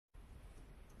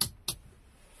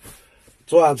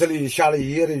昨晚这里下了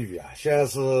一夜的雨啊，现在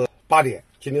是8点，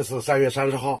今天是3月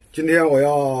30号。今天我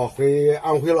要回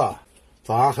安徽了，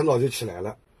早上很早就起来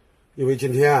了，因为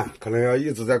今天可能要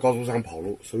一直在高速上跑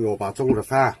路，所以我把中午的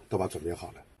饭都准备好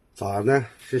了。早上呢，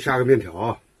先下个面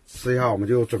条，吃一下，我们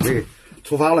就准备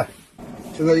出发了。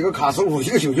现在一个卡式炉，一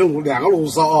个酒精炉，2个炉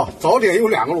子啊，早点有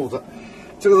2个炉子。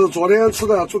这个是昨天吃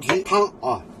的猪蹄汤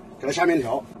啊，给它下面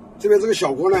条。这边这个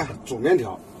小锅呢，煮面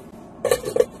条。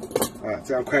哎，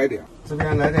这样快一点。这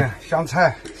边来点香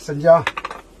菜、生姜。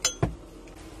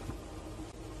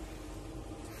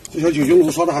这小酒精炉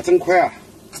烧的还真快啊！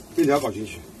面条搞进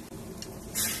去，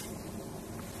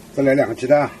再来2个鸡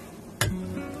蛋。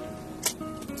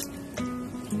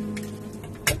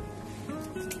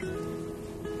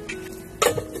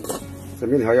这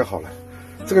面条也好了，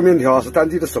这个面条是当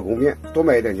地的手工面，多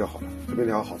买一点就好了。这面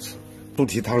条好吃。猪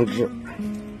蹄汤汁，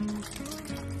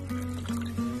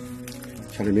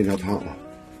下点面条汤啊。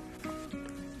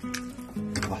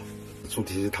猪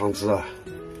蹄汤汁啊，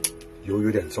油有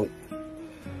点重。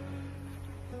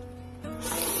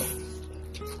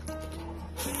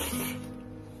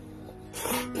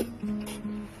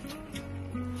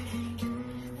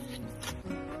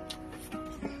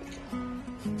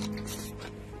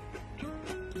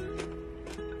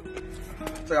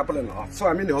这样不冷了啊！吃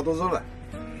完面条都热了。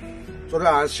昨天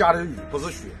晚上下的雨不是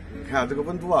雪，你看这个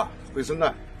温度啊回升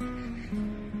了。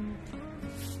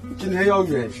今天要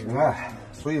远行啊，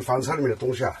所以房车里面的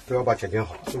东西啊都要把捡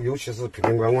好，尤其是瓶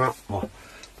瓶罐罐啊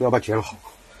都要把捡好。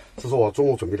这是我中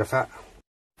午准备的饭，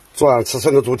昨晚吃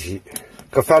剩的猪蹄，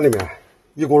搁饭里面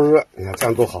一锅热，你看这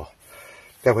样多好。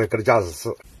待会搁到驾驶室，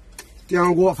电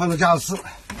热锅放在驾驶室，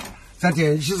在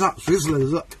点烟器上随时能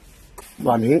热。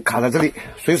暖瓶卡在这里，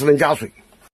随时能加水。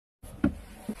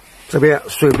这边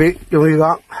水杯用一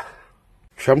缸，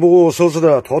全部收拾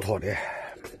的妥妥的，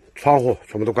窗户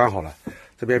全部都关好了，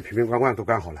这边瓶瓶罐罐都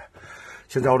关好了。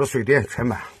现在我的水电全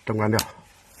满，灯关掉，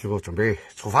就准备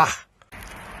出发。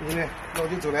兄弟，那我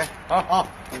就走了。好，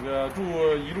那个祝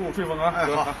一路顺风啊！哎，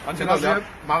好，安全到家。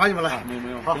麻烦你们了。没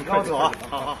有。好，让我走啊！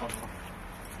好。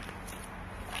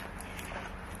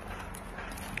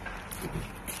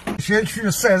先去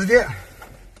4S店。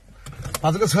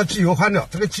把这个车机油换掉，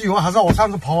这个机油还是我上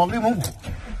次跑内蒙古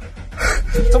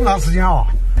这么长时间啊，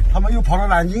他们又跑到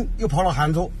南京，又跑到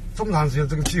杭州，这么长时间，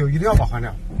这个机油一定要把换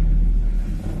掉。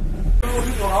我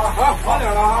就走了啊，好，快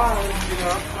点了啊，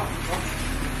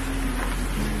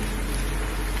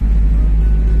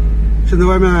现在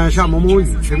外面下蒙蒙雨，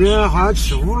前面好像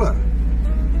起雾了。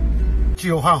机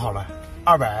油换好了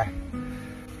，200，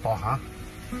导航，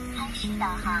开始导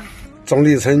航，总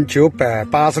里程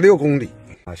986公里。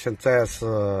现在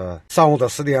是上午的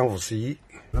10点51，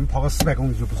能跑个400公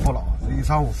里就不错了啊！这一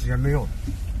上午时间没有了。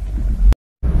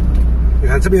你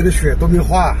看这边的雪都没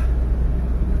化，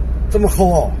这么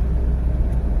厚哦。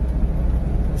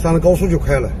上了高速就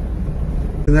快了。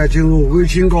现在进入卫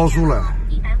星高速了。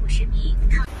150米。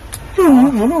祝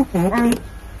您一路平安。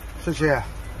谢谢。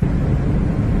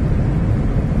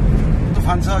这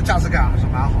房车驾驶感还是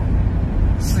蛮好，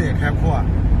视野开阔啊。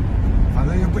反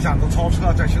正又不想着超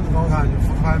车，在行驶道上就扶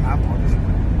着方向盘跑就行了，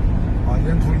啊，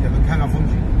沿途也能看看风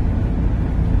景。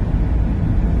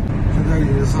现在已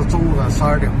经是中午的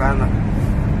12点半了，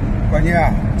关键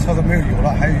啊，车子没有油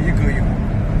了，还有1格油。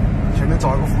前面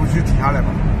找一个服务区停下来吧，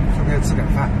顺便吃点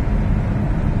饭。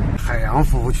海洋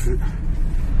服务区，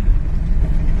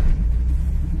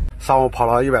上午跑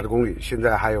了100多公里，现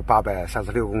在还有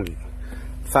836公里。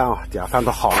饭啊，点饭都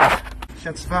好了，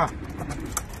先吃饭。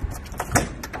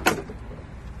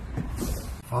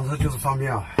房车就是方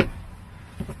便啊，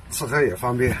吃饭也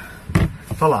方便，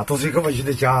到哪都是一个唯一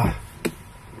的家。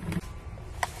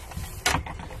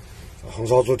红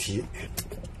烧猪蹄，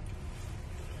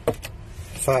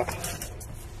饭，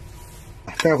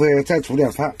待会再煮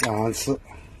点饭，晚上吃。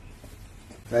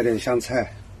来点香菜、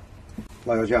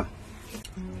辣椒酱。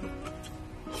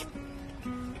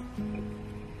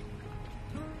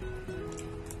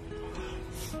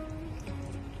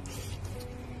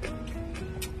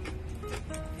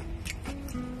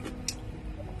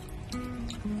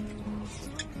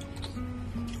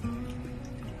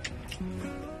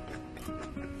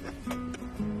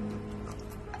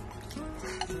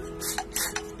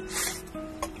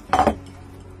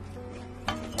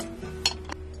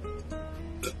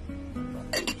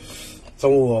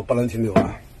中午不能停留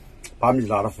啊，把米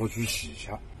拿到服务区洗一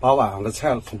下，把晚上的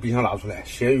菜从冰箱拿出来，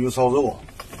咸鱼烧肉。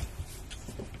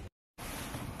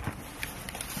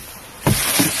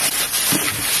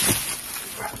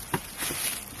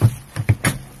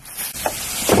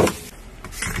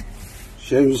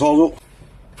咸鱼烧肉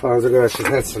放在这个洗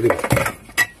菜池里，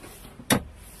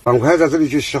碗筷在这里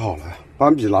就洗好了，把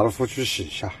米拿到服务区洗一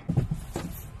下。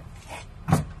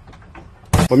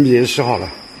我米也洗好了，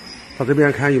到这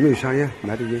边看有没有香烟，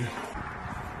买点烟。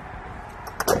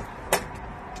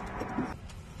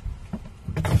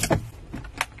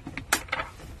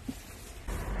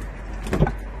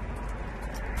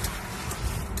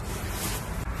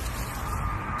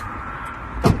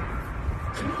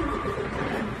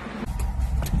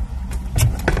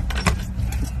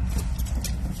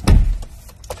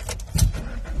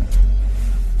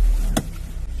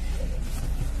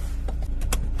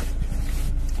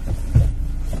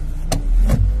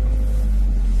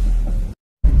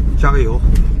加个油，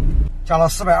加了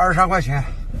423块钱。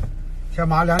现在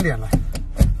马上2点了，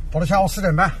跑到下午4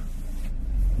点半，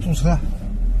驻车。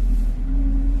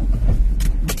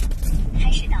开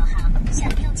始导航，向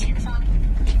右前方。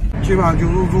基本上就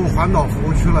入驻环岛服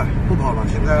务区了，不跑了。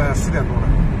现在4点多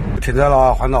了，停在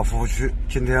了环岛服务区。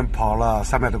今天跑了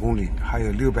300多公里，还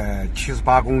有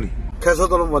678公里。开车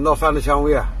都能闻到饭的香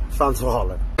味啊！饭吃好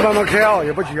了，慢慢开啊，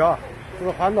也不急啊。这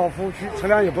个环岛服务区车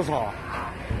辆也不少，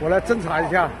我来侦查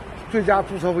一下最佳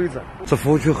驻车位置。这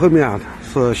服务区后面啊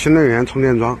是新能源充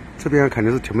电桩，这边肯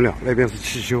定是停不了，那边是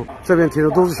汽修，这边停的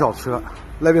都是小车，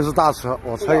那边是大车，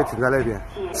我车也停在那边，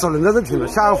只能在这停了。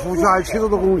下个服务区还有70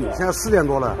多公里，现在4点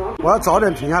多了，我要早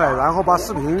点停下来，然后把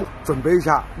视频准备一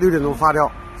下，6点钟发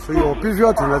掉，所以我必须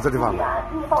要停在这地方了。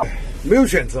没有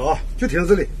选择啊，就停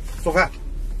在这里做饭。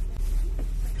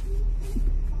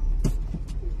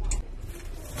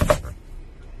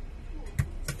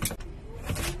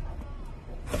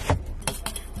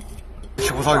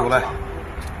起不少油来，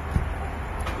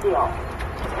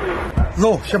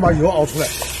肉先把油熬出来，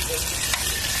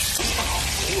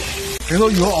这时候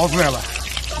油熬出来了，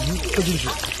搁进去，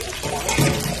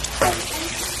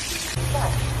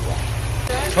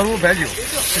调入白酒、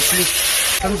七星、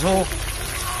生抽、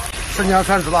生姜、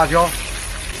蒜子、辣椒，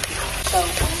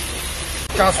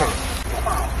加水，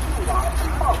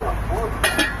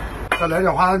再来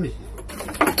点花生米。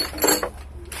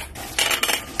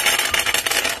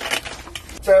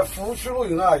在服务区露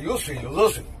营啊，有水有热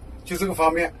水，就这个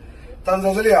方面。但是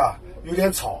在这里啊，有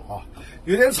点吵啊，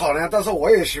有点吵呢。但是我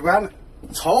也习惯了，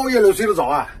吵也能睡得着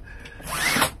啊。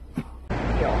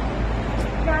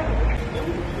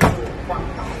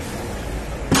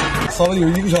烧了有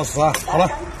1个小时啊，好了。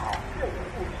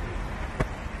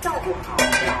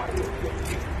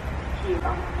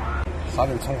撒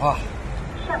点葱花。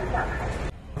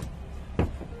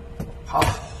好，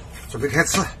准备开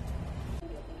吃。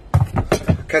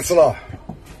开吃了，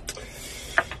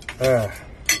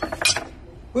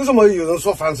为什么有人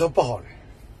说房车不好呢？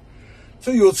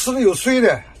这有吃的有睡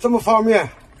的，这么方便，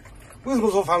为什么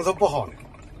说房车不好呢？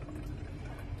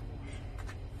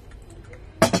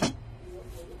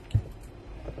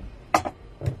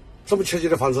这么惬意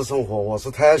的房车生活，我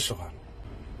是太喜欢了。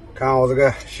看我这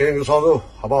个咸鱼烧肉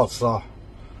好不好吃啊？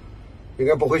应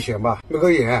该不会咸吧？没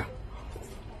个盐。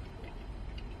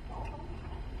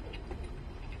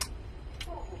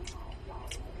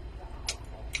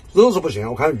肉是不行，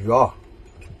我看鱼啊，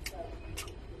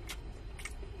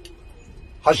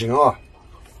还行啊，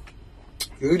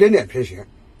有一点点偏咸。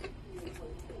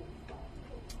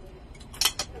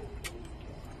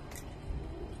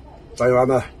炸鱼丸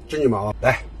呢，敬你们啊，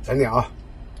来整点啊。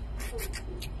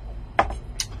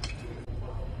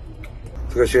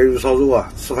这个咸鱼烧肉啊，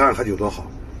吃饭喝酒多好。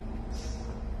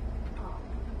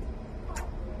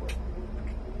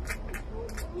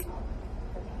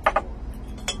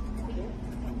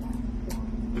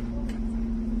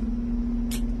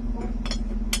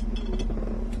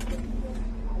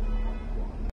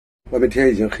外面天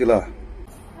已经黑了，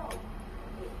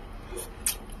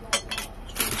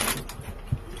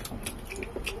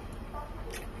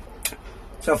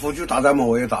在服务区打载嘛，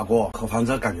我也打过，和房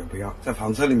车感觉不一样，在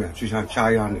房车里面就像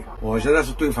家一样的。我现在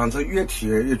是对房车越体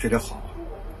验越觉得好，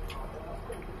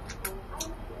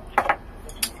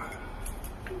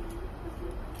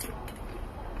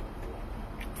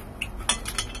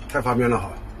太方便了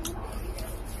哈。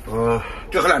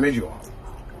就喝2杯酒，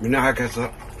明天还开车。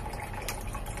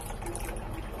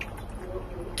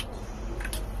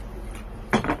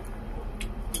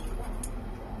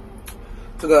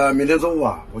这个明天中午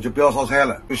啊，我就不要烧菜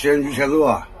了，就咸鱼切肉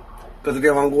啊，搁在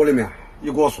电饭锅里面一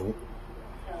锅熟，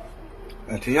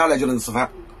停下来就能吃饭。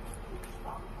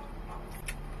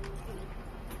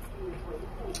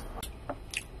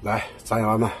来，炸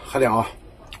羊们喝点啊！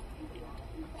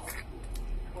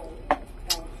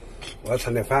我要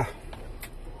盛点饭。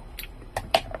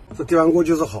这电饭锅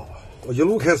就是好，我一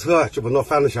路开车就闻到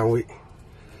饭的香味。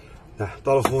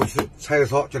到了服务区，菜一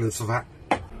烧就能吃饭。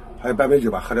还有半杯酒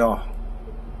吧，喝掉啊！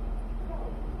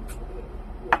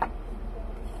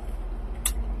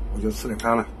就吃点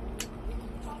饭了。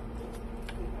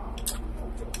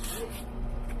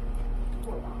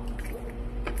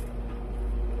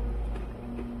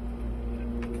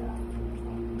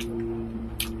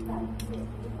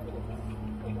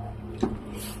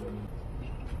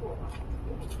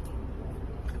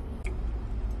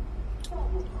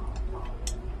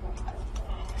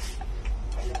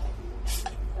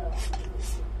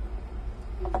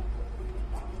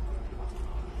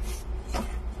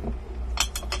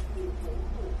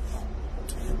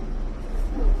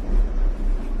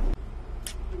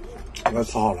我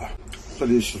吃好了，这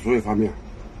里洗漱也方便。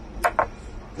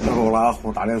然后拿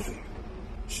壶打点水，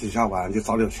洗一下碗就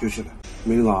早点休息了，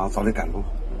明天早上早点赶路。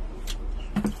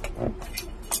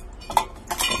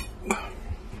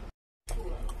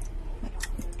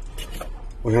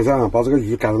我想这样把这个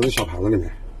鱼赶到这小盘子里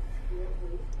面。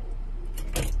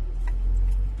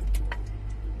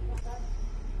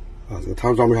啊，这个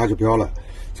汤装不下就不要了。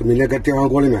这明天搁电饭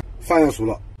锅里面，饭也熟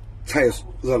了，菜也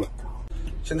热了。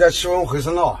现在气温回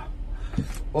升了，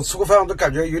我吃过饭都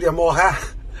感觉有点冒汗，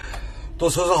都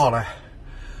收拾好了。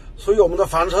所以我们的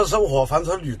房车生活、房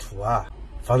车旅途啊，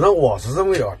反正我是认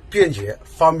为啊，便捷、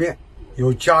方便、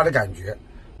有家的感觉，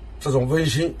这种温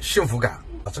馨幸福感。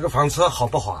这个房车好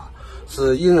不好啊，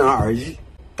是因人而异，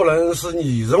不能是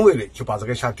你认为的就把这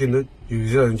个下定论。有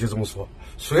些人就这么说，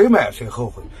谁买谁后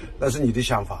悔，那是你的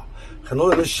想法。很多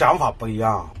人的想法不一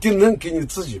样，定论给你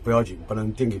自己不要紧，不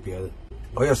能定给别人。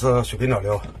我也是水平了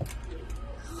溜。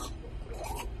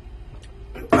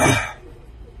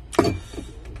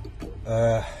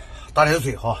打点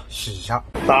水哈，洗一下，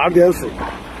打点水。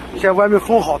现在外面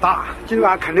风好大，今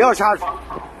晚肯定要下雨。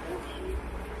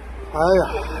哎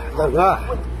呀，冷啊，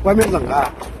外面冷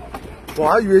啊，我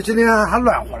还以为今天还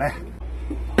暖和嘞。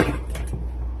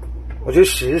我就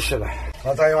洗一洗了。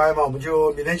那这样嘛，我们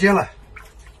就明天见了。